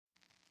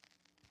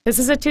This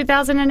is a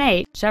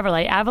 2008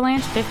 Chevrolet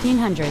Avalanche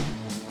 1500.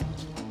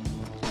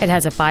 It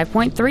has a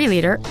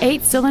 5.3-liter,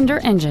 8-cylinder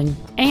engine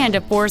and a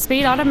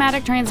 4-speed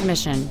automatic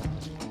transmission.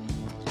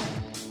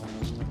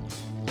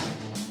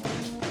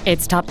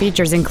 Its top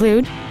features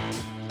include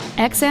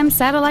XM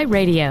satellite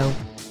radio,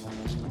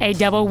 a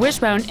double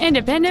wishbone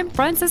independent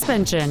front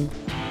suspension,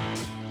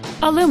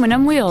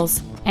 aluminum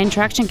wheels, and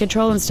traction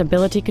control and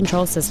stability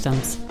control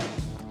systems.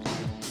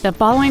 The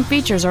following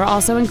features are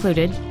also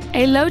included: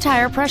 a low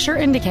tire pressure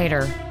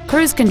indicator,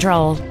 cruise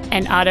control,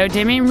 an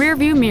auto-dimming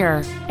rearview mirror,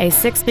 a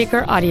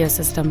 6-speaker audio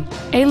system,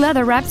 a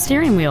leather-wrapped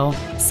steering wheel,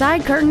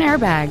 side curtain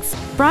airbags,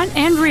 front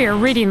and rear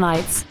reading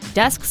lights,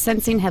 dusk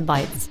sensing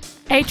headlights,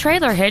 a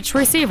trailer hitch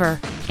receiver,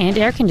 and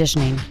air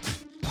conditioning.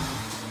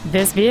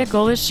 This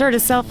vehicle is sure to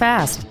sell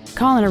fast.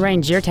 Call and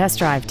arrange your test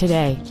drive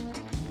today.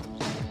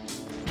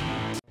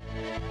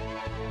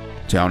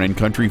 Town &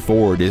 Country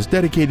Ford is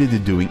dedicated to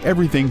doing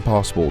everything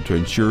possible to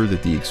ensure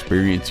that the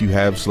experience you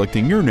have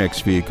selecting your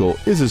next vehicle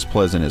is as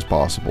pleasant as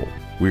possible.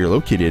 We are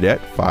located at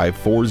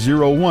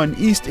 5401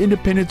 East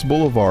Independence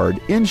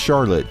Boulevard in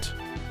Charlotte.